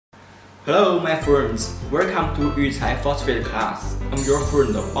Hello my friends, welcome to Yucai Phosphate class. I'm your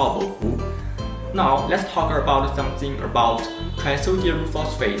friend Bob Hu. Now let's talk about something about Trisodium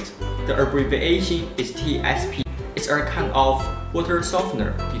phosphate. The abbreviation is TSP. It's a kind of water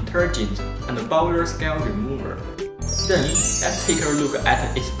softener, detergent, and boiler scale remover. Then let's take a look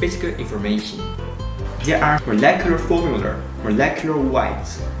at its basic information. There are molecular formula, molecular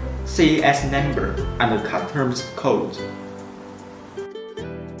weights, CAS number, and customs code.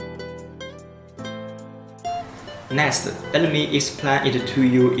 Next, let me explain it to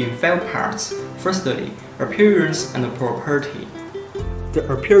you in 5 parts. Firstly, appearance and property. The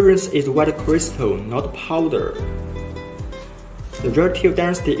appearance is white crystal, not powder. The relative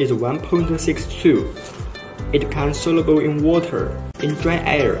density is 1.62. It can soluble in water. In dry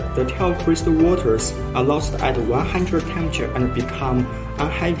air, the 12 crystal waters are lost at 100 temperature and become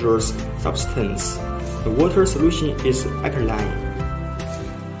anhydrous substance. The water solution is alkaline.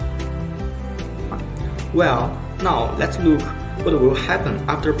 Well, now let's look what will happen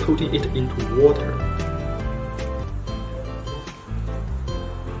after putting it into water.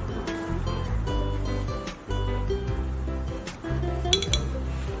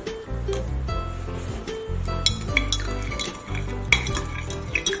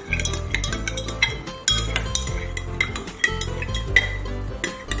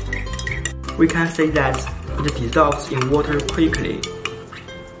 We can say that it dissolves in water quickly.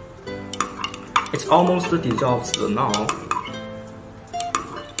 It almost dissolves now.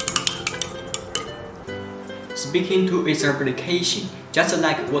 Speaking to its application, just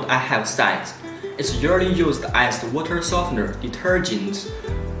like what I have said, it's usually used as water softener, detergent,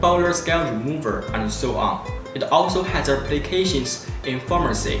 boiler scale remover, and so on. It also has applications in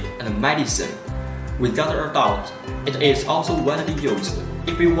pharmacy and medicine. Without a doubt, it is also widely used.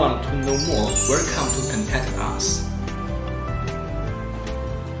 If you want to know more, welcome to contact us.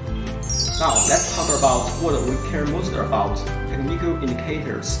 Now let's talk about what we care most about, technical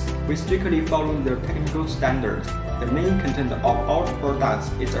indicators. We strictly follow the technical standard. The main content of our products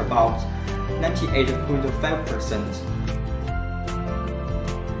is about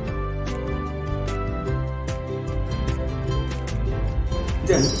 98.5%.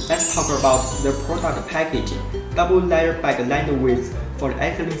 Then let's talk about the product packaging. Double layer bag lined with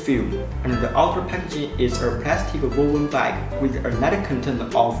polyethylene film, and the outer packaging is a plastic woven bag with a net content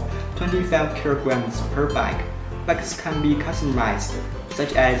of 25 kilograms per bag. Bags can be customized,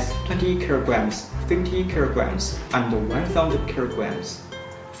 such as 20 kilograms, 50 kilograms, and 1000 kilograms.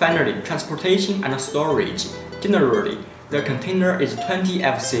 Finally, transportation and storage. Generally, the container is 20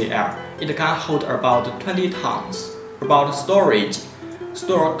 FCL. It can hold about 20 tons. About storage,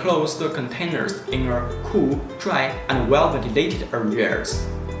 store closed containers in a cool, dry, and well-ventilated areas.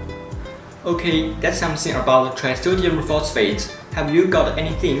 Okay, that's something about Trisodium phosphate. Have you got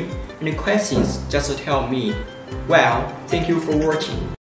anything? Any questions? Just tell me. Well, thank you for watching.